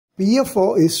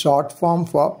PFO is short form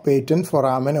for patent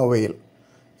foramen ovale.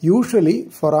 Usually,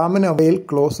 foramen ovale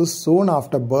closes soon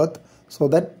after birth so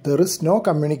that there is no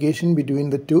communication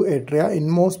between the two atria in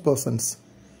most persons.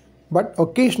 But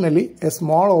occasionally, a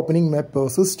small opening may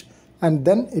persist and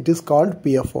then it is called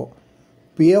PFO.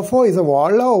 PFO is a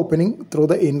valvular opening through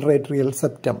the interatrial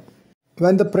septum.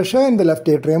 When the pressure in the left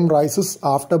atrium rises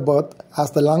after birth as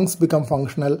the lungs become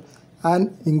functional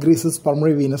and increases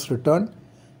pulmonary venous return,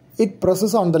 it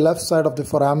presses on the left side of the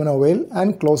foramen ovale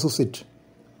and closes it.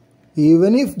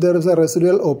 Even if there is a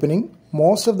residual opening,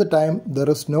 most of the time there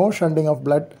is no shunting of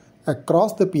blood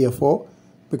across the PFO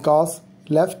because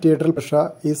left atrial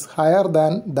pressure is higher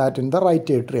than that in the right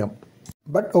atrium.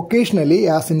 But occasionally,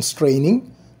 as in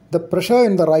straining, the pressure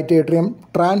in the right atrium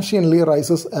transiently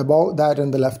rises above that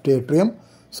in the left atrium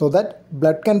so that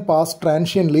blood can pass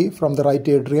transiently from the right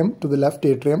atrium to the left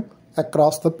atrium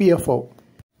across the PFO.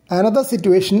 Another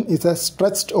situation is a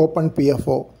stretched open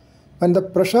PFO. When the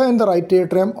pressure in the right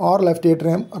atrium or left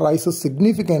atrium rises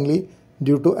significantly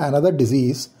due to another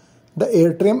disease, the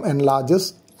atrium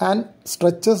enlarges and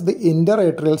stretches the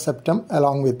interatrial septum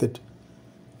along with it.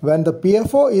 When the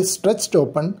PFO is stretched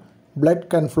open, blood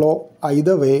can flow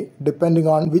either way depending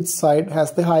on which side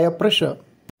has the higher pressure.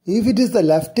 If it is the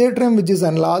left atrium which is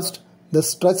enlarged, the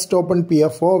stretched open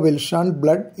PFO will shunt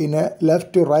blood in a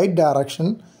left to right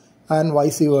direction and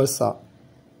vice versa.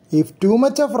 If too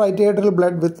much of right atrial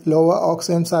blood with lower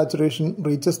oxygen saturation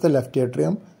reaches the left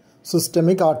atrium,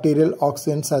 systemic arterial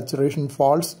oxygen saturation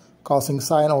falls, causing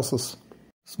cyanosis.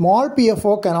 Small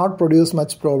PFO cannot produce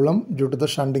much problem due to the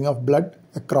shunting of blood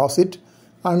across it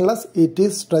unless it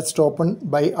is stretched open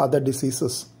by other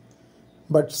diseases.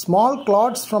 But small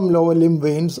clots from lower limb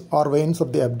veins or veins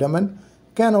of the abdomen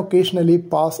can occasionally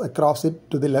pass across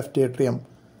it to the left atrium.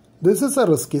 This is a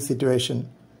risky situation.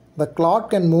 The clot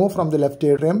can move from the left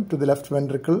atrium to the left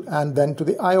ventricle and then to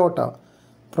the aorta.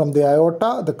 From the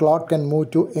aorta, the clot can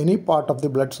move to any part of the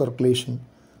blood circulation.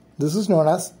 This is known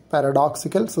as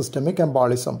paradoxical systemic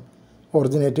embolism,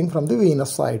 originating from the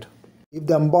venous side. If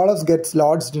the embolus gets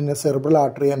lodged in a cerebral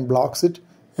artery and blocks it,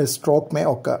 a stroke may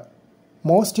occur.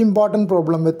 Most important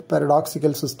problem with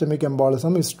paradoxical systemic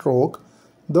embolism is stroke,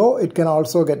 though it can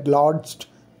also get lodged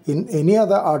in any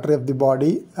other artery of the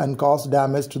body and cause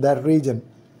damage to that region.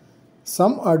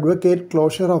 Some advocate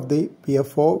closure of the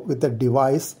PFO with a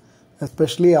device,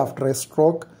 especially after a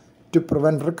stroke, to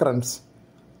prevent recurrence.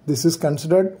 This is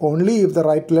considered only if the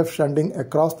right-left shunting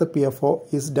across the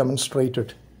PFO is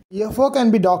demonstrated. PFO can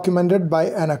be documented by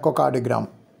an echocardiogram.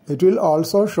 It will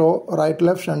also show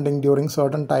right-left shunting during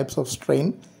certain types of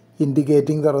strain,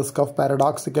 indicating the risk of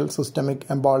paradoxical systemic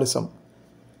embolism.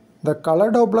 The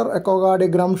color Doppler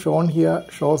echocardiogram shown here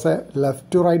shows a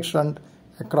left-to-right shunt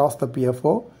across the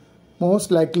PFO,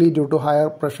 most likely due to higher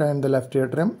pressure in the left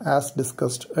atrium as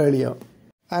discussed earlier.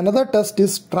 Another test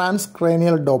is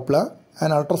transcranial Doppler, an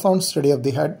ultrasound study of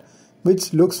the head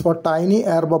which looks for tiny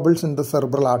air bubbles in the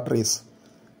cerebral arteries.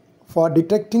 For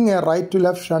detecting a right to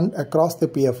left shunt across the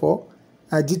PFO,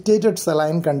 agitated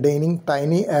saline containing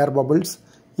tiny air bubbles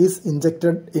is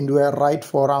injected into a right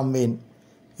forearm vein.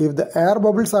 If the air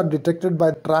bubbles are detected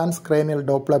by the transcranial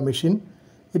Doppler machine,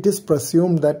 it is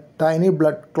presumed that tiny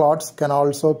blood clots can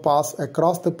also pass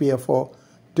across the PFO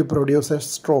to produce a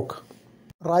stroke.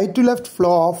 Right to left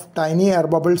flow of tiny air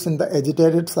bubbles in the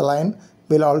agitated saline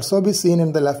will also be seen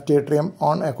in the left atrium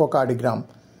on echocardiogram.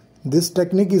 This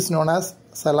technique is known as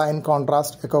saline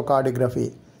contrast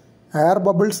echocardiography. Air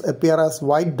bubbles appear as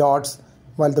white dots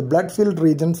while the blood-filled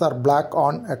regions are black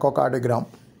on echocardiogram.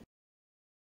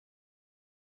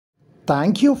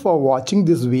 Thank you for watching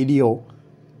this video.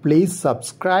 Please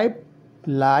subscribe,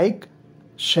 like,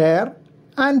 share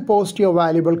and post your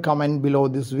valuable comment below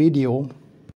this video.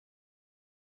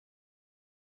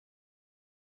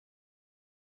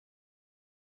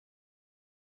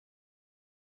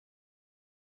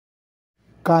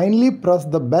 Kindly press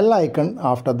the bell icon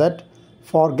after that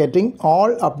for getting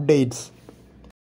all updates.